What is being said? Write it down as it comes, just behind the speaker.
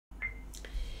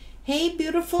Hey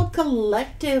beautiful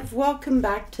collective, welcome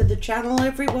back to the channel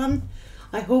everyone.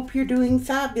 I hope you're doing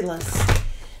fabulous.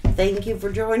 Thank you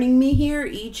for joining me here,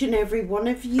 each and every one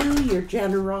of you. Your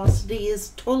generosity is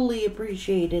totally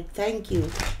appreciated. Thank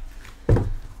you.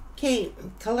 Okay,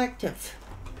 collective.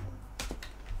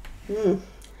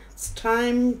 It's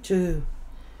time to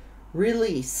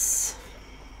release.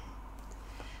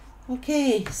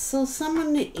 Okay, so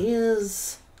someone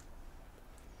is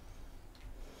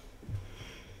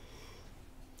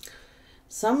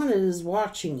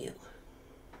watching you.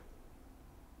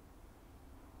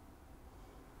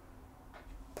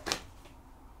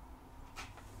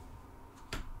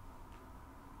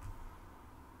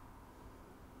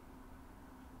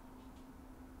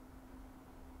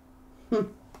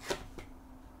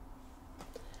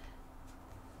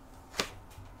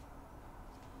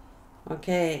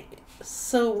 Okay,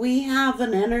 so we have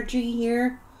an energy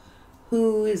here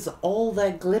who is all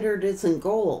that glittered isn't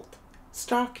gold,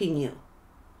 stalking you,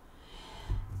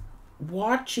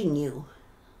 watching you,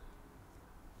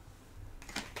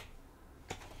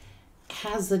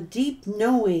 has a deep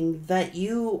knowing that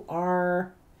you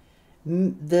are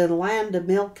the land of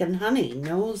milk and honey,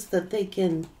 knows that they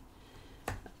can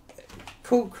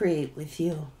co-create with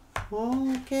you.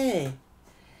 Okay.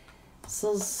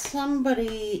 So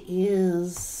somebody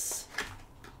is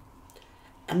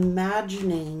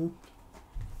imagining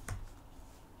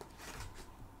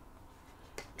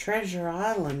Treasure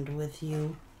Island with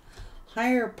you.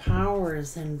 Higher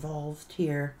powers involved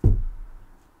here.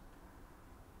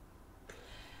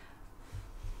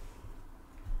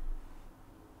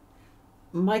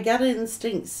 My gut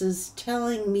instincts is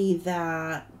telling me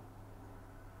that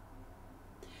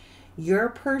your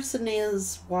person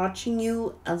is watching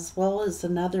you as well as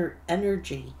another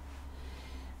energy.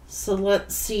 So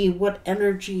let's see what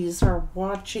energies are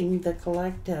watching the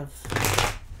collective.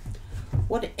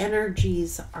 What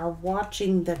energies are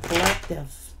watching the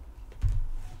collective?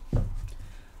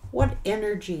 What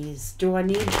energies do I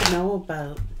need to know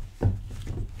about?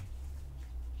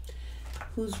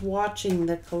 Who's watching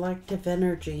the collective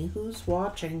energy? Who's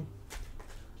watching?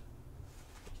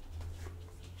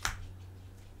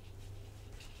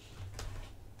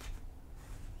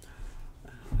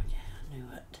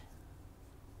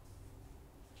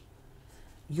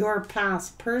 Your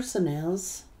past person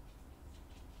is.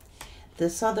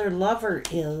 This other lover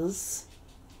is.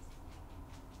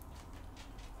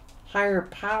 Higher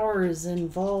power is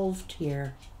involved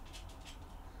here.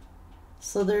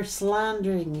 So they're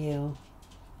slandering you.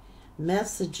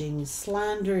 Messaging,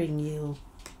 slandering you.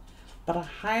 But a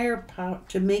higher power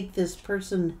to make this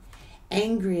person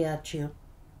angry at you.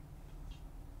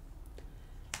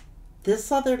 This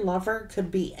other lover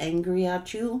could be angry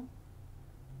at you.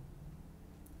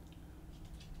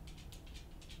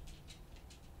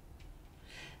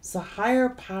 So higher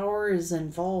power is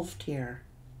involved here.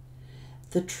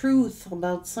 The truth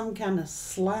about some kind of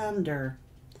slander.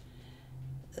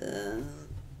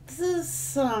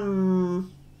 This other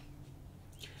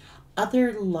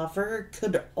lover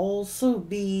could also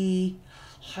be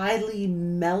highly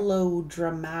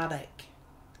melodramatic.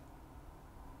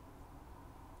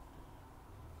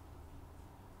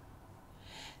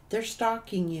 They're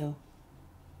stalking you.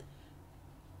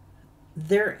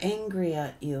 They're angry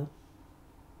at you.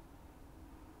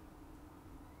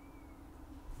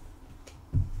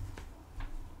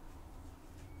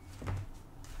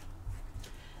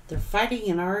 They're fighting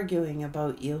and arguing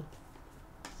about you.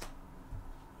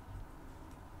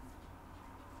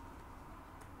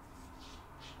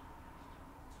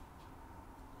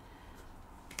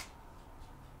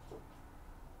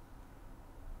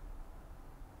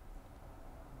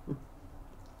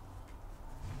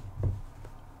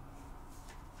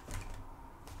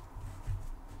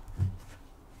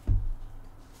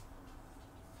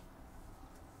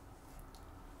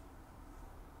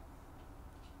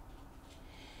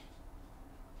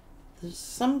 There's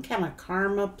some kind of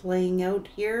karma playing out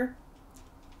here.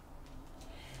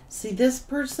 See, this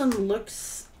person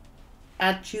looks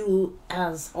at you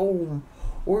as home,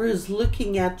 or is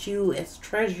looking at you as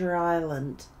Treasure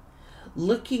Island,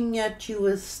 looking at you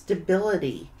as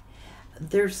stability.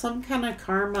 There's some kind of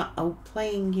karma out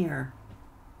playing here.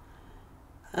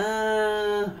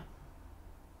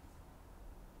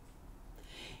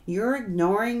 You're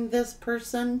ignoring this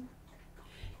person.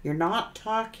 You're not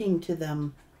talking to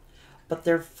them. But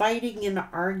they're fighting and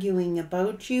arguing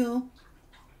about you.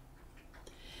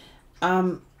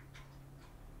 I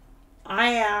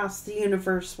asked the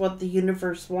universe what the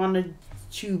universe wanted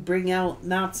to bring out,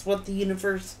 and that's what the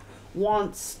universe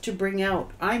wants to bring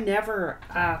out. I never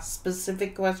ask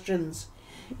specific questions,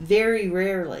 very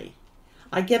rarely.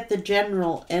 I get the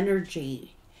general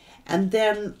energy, and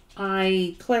then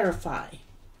I clarify.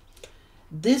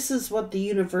 This is what the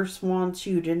universe wants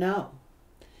you to know.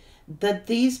 That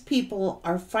these people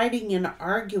are fighting and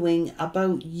arguing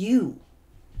about you.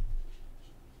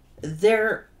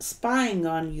 They're spying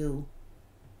on you.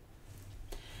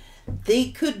 They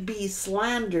could be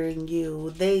slandering you.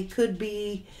 They could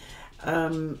be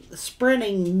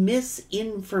spreading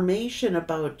misinformation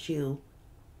about you.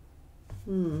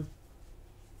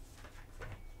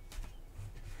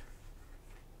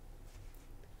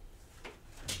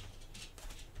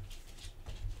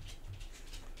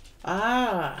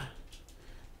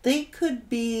 They could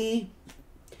be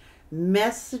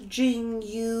messaging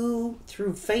you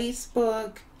through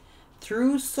Facebook,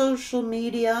 through social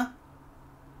media.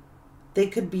 They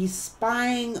could be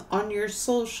spying on your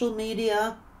social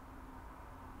media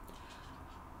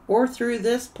or through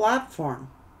this platform.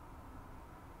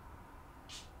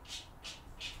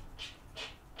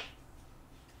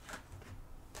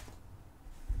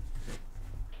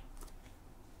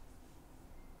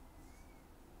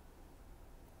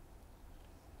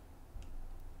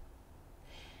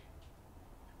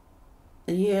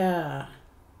 Yeah.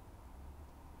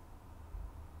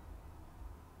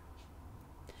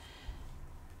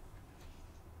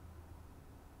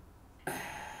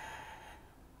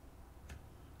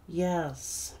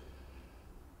 Yes.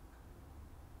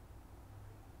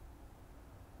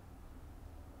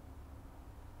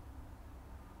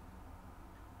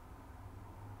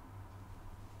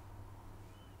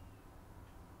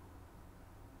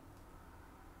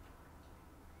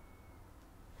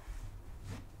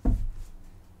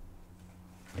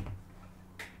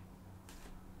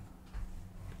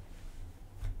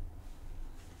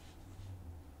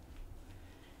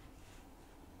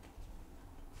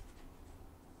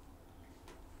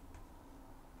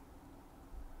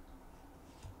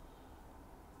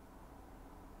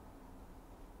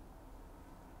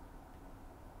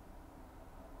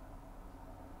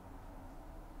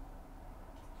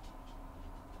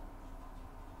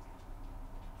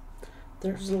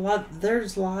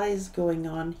 There's lies going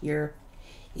on here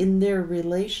in their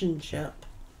relationship.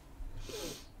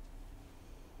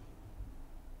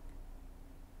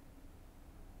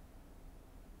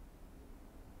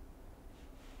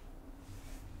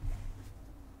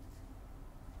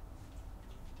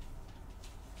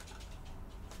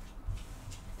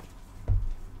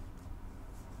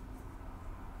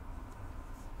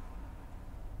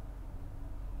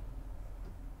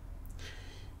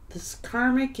 This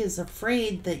karmic is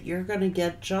afraid that you're going to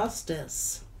get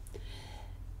justice.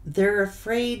 They're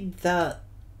afraid that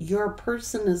your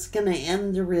person is going to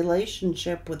end the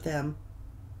relationship with them.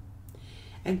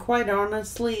 And quite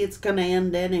honestly, it's going to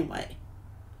end anyway,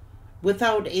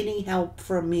 without any help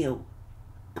from you.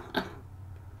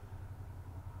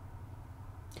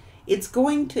 It's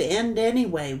going to end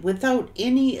anyway, without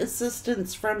any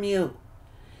assistance from you.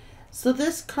 So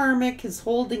this karmic is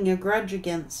holding a grudge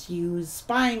against you,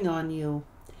 spying on you.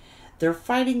 They're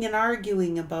fighting and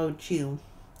arguing about you.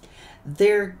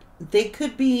 They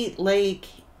could be like,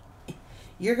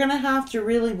 you're going to have to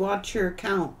really watch your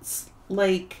accounts.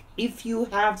 Like, if you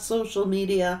have social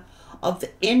media of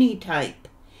any type,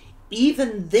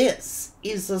 even this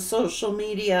is a social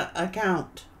media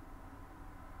account.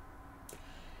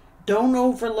 Don't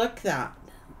overlook that.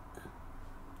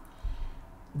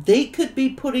 They could be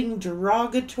putting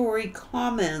derogatory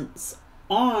comments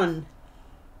on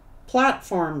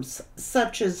platforms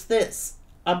such as this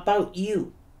about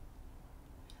you.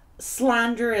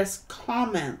 Slanderous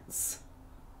comments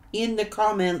in the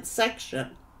comment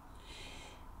section.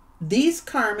 These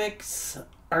karmics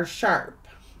are sharp,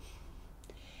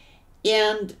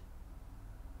 and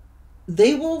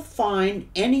they will find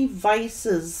any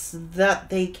vices that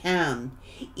they can,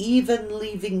 even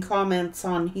leaving comments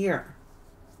on here.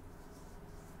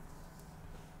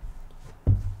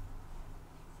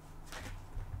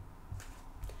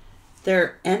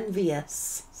 They're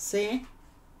envious, see,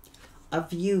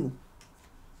 of you.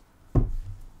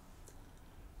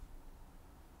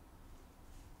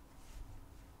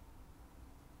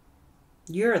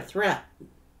 You're a threat.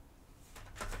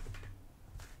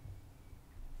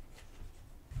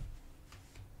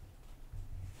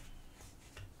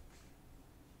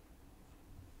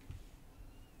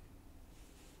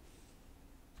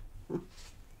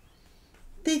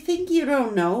 They think you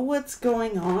don't know what's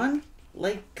going on?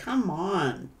 Like, come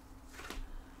on.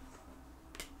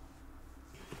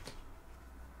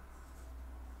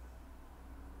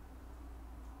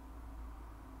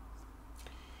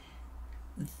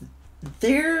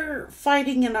 They're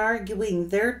fighting and arguing.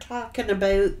 They're talking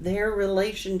about their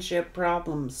relationship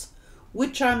problems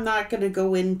which I'm not going to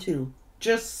go into,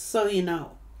 just so you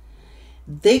know.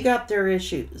 They got their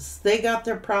issues. They got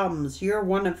their problems. You're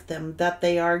one of them that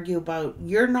they argue about.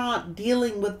 You're not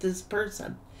dealing with this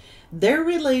person. Their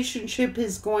relationship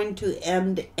is going to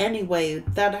end anyway.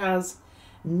 That has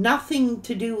nothing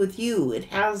to do with you. It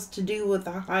has to do with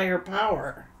a higher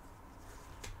power.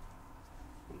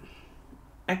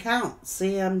 Account.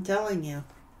 See, I'm telling you.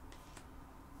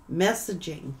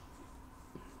 Messaging.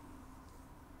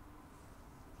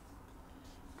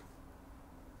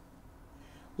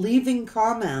 Leaving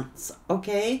comments,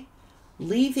 okay?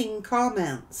 Leaving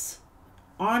comments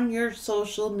on your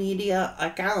social media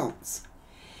accounts.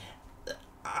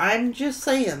 I'm just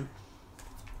saying.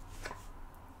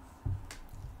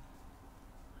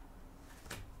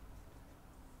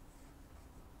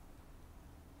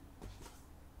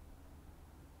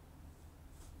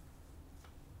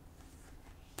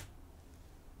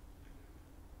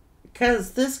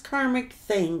 Because this karmic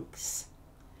thinks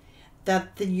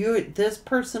that this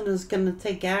person is going to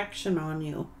take action on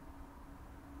you.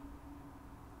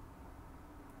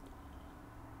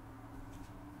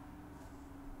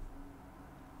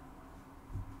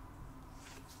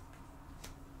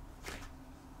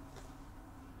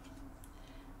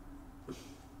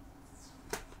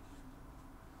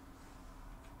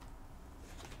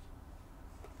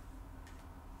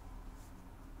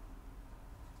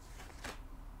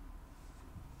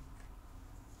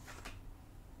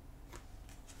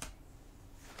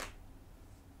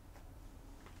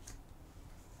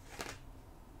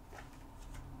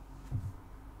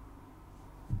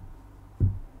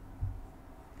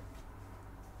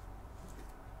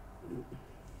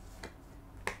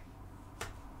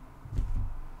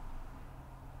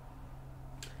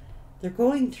 They're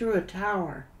going through a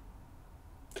tower.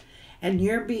 And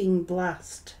you're being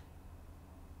blessed.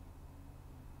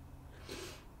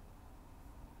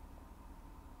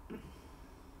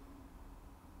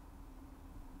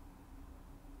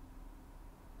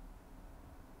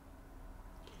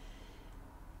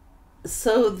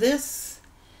 So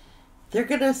they're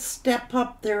going to step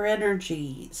up their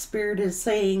energy. Spirit is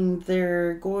saying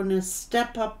they're going to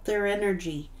step up their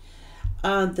energy.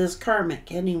 This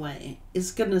karmic, anyway,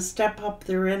 is going to step up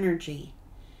their energy.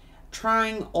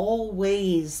 Trying all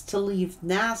ways to leave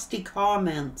nasty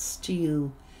comments to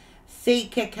you.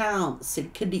 Fake accounts.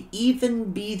 It could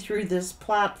even be through this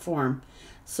platform.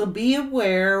 So be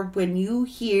aware when you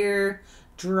hear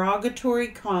derogatory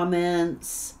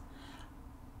comments.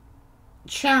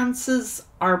 Chances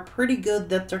are pretty good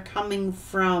that they're coming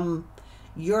from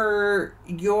your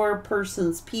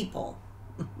person's people.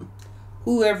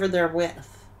 Whoever they're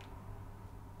with.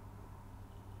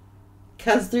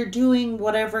 Because they're doing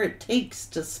whatever it takes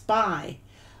to spy.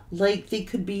 Like they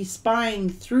could be spying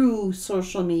through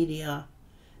social media.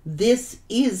 This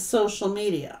is social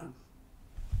media.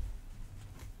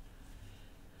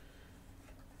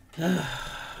 Because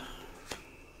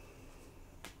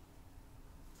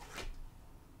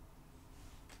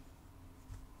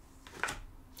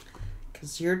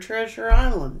you're Treasure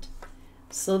Island.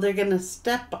 So they're going to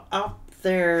step up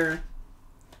their...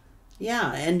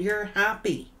 Yeah, and you're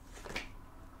happy.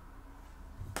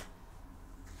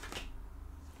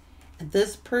 And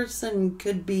this person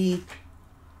could be...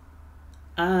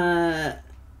 they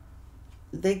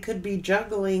could be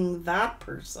juggling that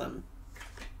person.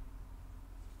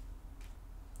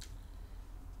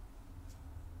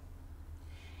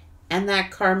 And that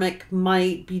karmic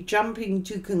might be jumping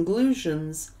to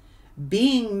conclusions,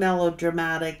 being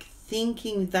melodramatic,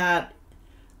 thinking that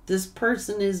this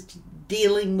person is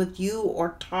dealing with you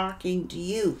or talking to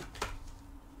you.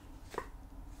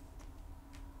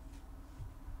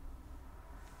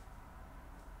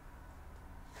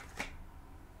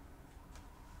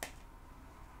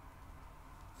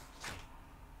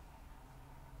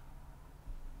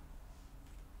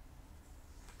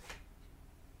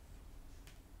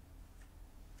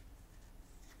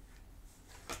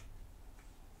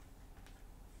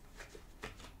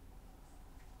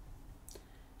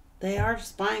 They are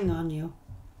spying on you.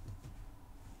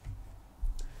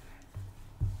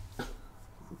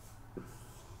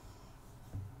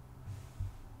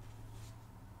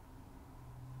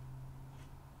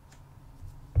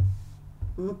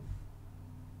 Mm.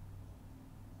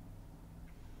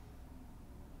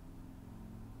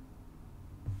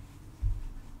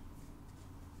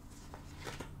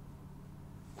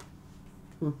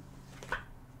 Mm.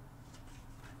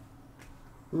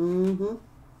 Mm-hmm.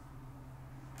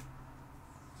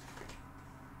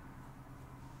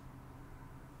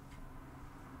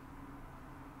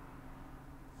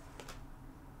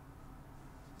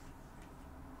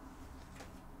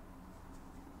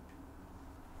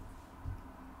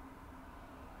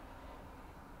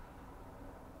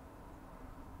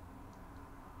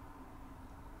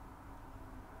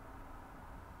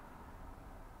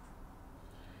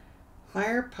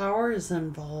 higher power is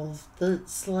involved.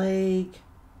 That's like,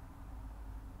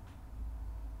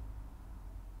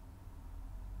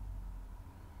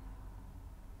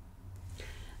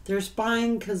 they're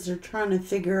spying because they're trying to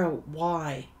figure out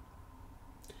why.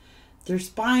 They're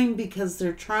spying because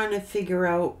they're trying to figure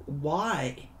out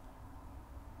why.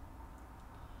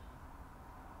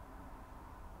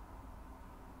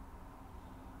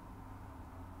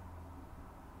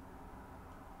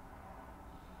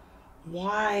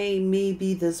 Why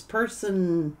maybe this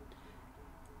person,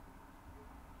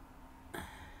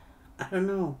 I don't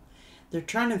know. They're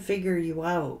trying to figure you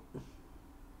out.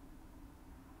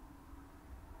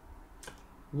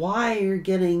 Why you're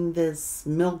getting this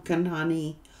milk and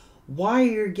honey. Why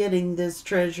you're getting this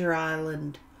treasure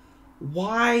island.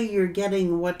 Why you're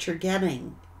getting what you're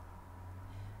getting.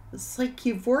 It's like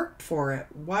you've worked for it.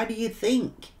 Why do you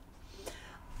think?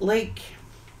 Like,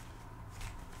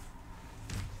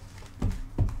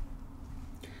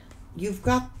 you've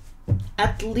got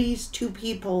at least 2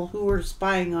 people who are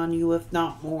spying on you, if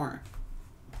not more.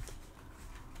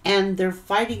 And they're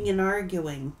fighting and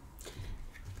arguing.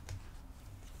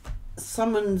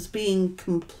 Someone's being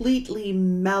completely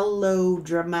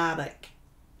melodramatic.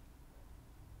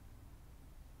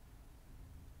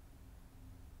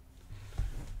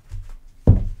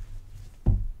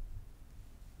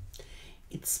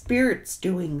 It's Spirit's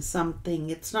doing something.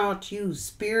 It's not you.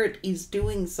 Spirit is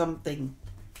doing something.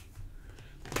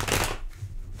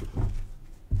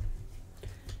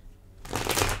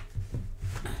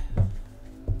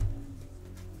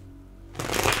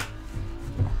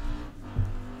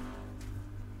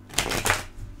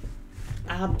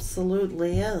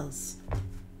 Absolutely is.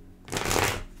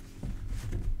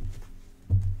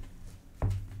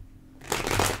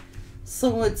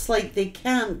 So it's like they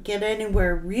can't get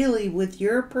anywhere really with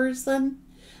your person.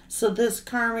 So this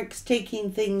karmic's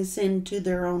taking things into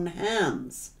their own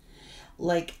hands.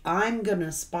 Like, I'm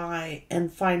gonna spy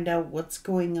and find out what's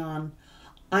going on.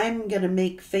 I'm gonna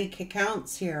make fake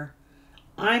accounts here.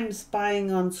 I'm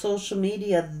spying on social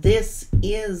media. This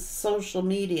is social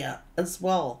media as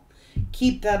well.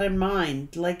 Keep that in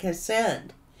mind. Like I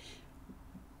said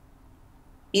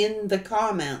in the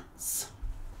comments,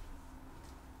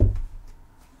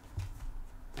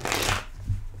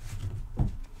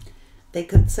 they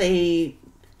could say,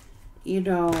 you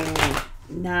know,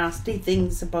 nasty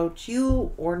things about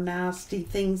you or nasty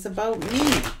things about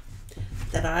me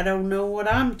that I don't know what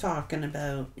I'm talking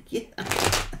about. Yeah.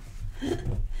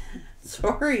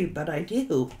 Sorry, but I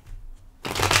do.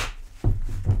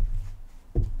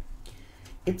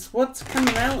 It's what's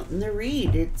coming out in the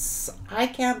read. I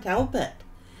can't help it.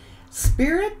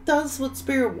 Spirit does what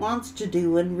Spirit wants to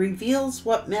do and reveals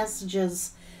what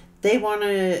messages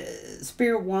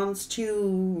Spirit wants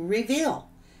to reveal.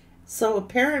 So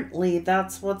apparently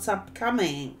that's what's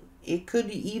upcoming. It could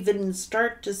even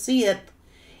start to see it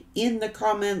in the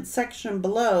comment section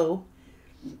below.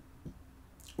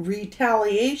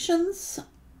 Retaliations,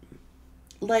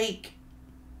 like,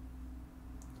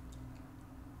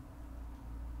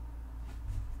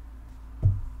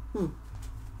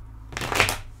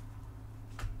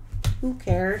 who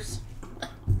cares?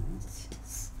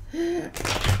 It's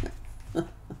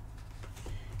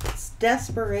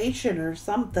desperation or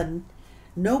something.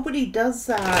 Nobody does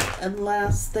that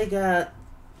unless they got,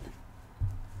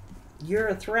 you're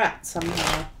a threat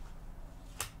somehow.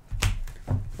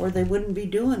 Or they wouldn't be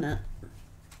doing it.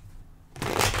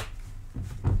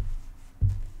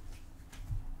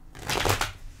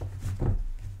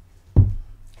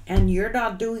 And you're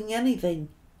not doing anything.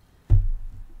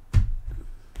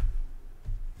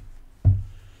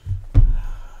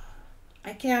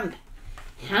 I can't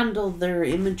handle their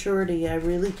immaturity. I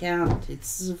really can't.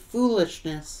 It's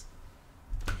foolishness.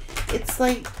 It's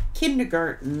like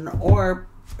kindergarten or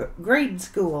grade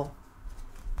school.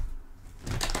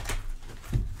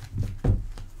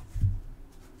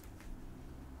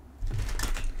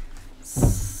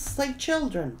 It's like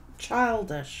children.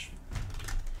 Childish.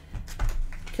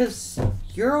 Because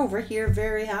you're over here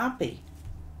very happy.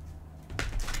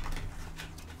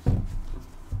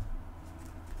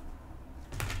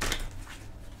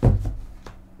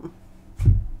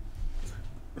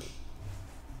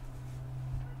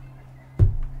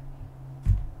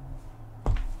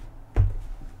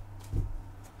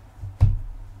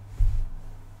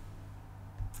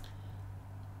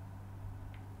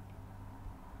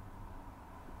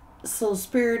 So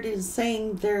Spirit is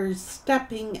saying they're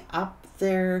stepping up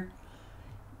their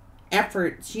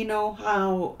efforts. You know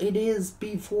how it is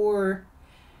before,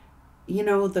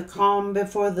 the calm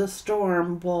before the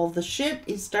storm. Well, the shit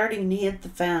is starting to hit the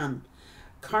fan.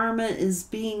 karma is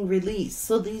being released.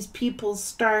 So these people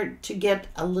start to get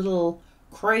a little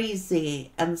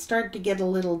crazy and start to get a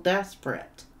little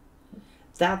desperate.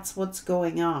 That's what's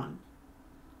going on.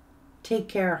 Take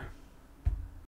care.